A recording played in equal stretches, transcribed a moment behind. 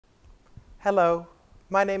Hello,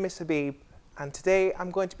 my name is Habib, and today I'm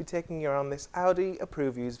going to be taking you around this Audi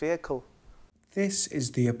approved used vehicle. This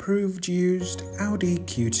is the approved used Audi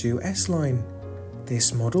Q2 S line.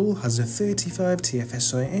 This model has a 35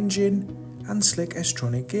 TFSI engine and slick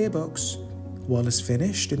S-tronic gearbox, while is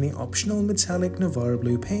finished in the optional metallic Navarra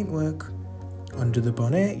Blue paintwork. Under the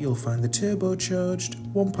bonnet you'll find the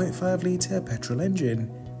turbocharged 1.5 litre petrol engine,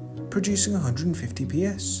 producing 150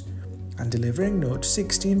 PS and delivering 0 to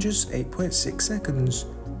 60 in just 8.6 seconds,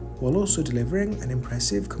 while also delivering an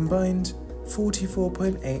impressive combined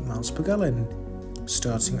 44.8 miles per gallon.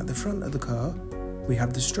 Starting at the front of the car, we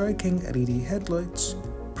have the striking LED headlights,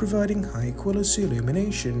 providing high quality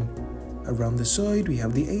illumination. Around the side we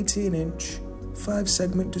have the 18-inch,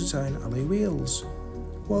 5-segment design alloy wheels,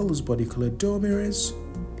 while there's body coloured door mirrors,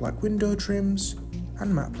 black window trims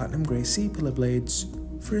and matte platinum grey C-pillar blades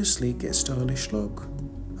for a sleek yet stylish look.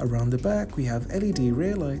 Around the back we have LED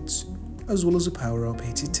rear lights, as well as a power-up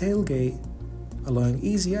heated tailgate, allowing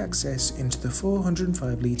easy access into the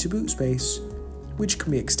 405 litre boot space, which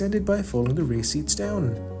can be extended by folding the rear seats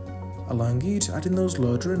down, allowing you to add in those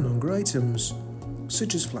larger and longer items,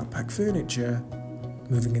 such as flat pack furniture.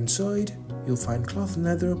 Moving inside, you'll find cloth and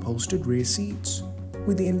leather upholstered rear seats,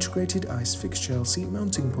 with the integrated ISOFIX child seat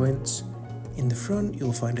mounting points. In the front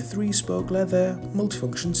you'll find a 3-spoke leather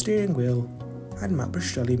multifunction steering wheel and matte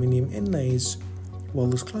brushed aluminium inlays, while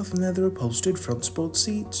there's cloth and leather upholstered front sport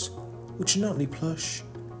seats, which are not only plush,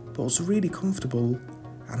 but also really comfortable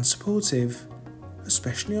and supportive,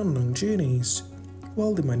 especially on long journeys,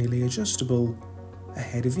 while they're manually adjustable.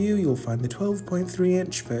 Ahead of you you'll find the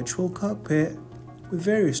 12.3-inch virtual cockpit with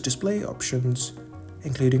various display options,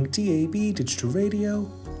 including DAB digital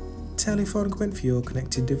radio, telephone equipment for your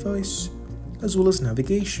connected device, as well as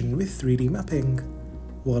navigation with 3D mapping,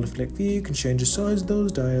 while a flick view can change the size of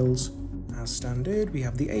those dials. As standard, we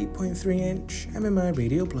have the 8.3-inch MMI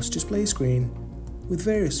Radio Plus display screen, with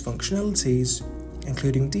various functionalities,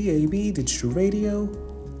 including DAB digital radio,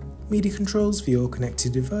 media controls for your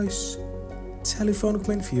connected device, telephone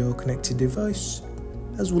equipment for your connected device,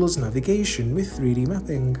 as well as navigation with 3D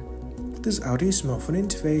mapping. There's Audi's smartphone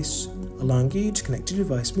interface, allowing you to connect your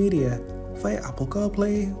device media via Apple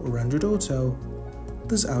CarPlay or Android Auto.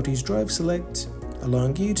 There's Audi's Drive Select,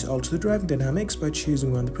 allowing you to alter the driving dynamics by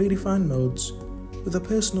choosing one of the predefined modes, with a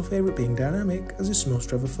personal favourite being dynamic as it's most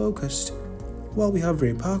driver focused, while we have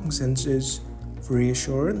rear parking sensors for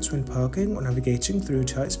reassurance when parking or navigating through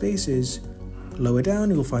tight spaces. Lower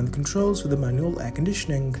down you'll find the controls for the manual air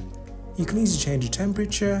conditioning. You can easily change your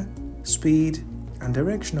temperature, speed and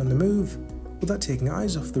direction on the move without taking your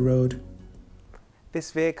eyes off the road.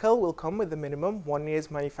 This vehicle will come with a minimum 1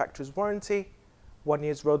 year's manufacturer's warranty, 1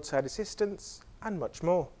 year's roadside assistance and much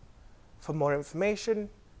more. For more information,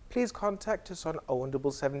 please contact us on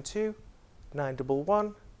 01772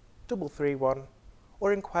 911 331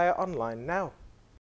 or inquire online now.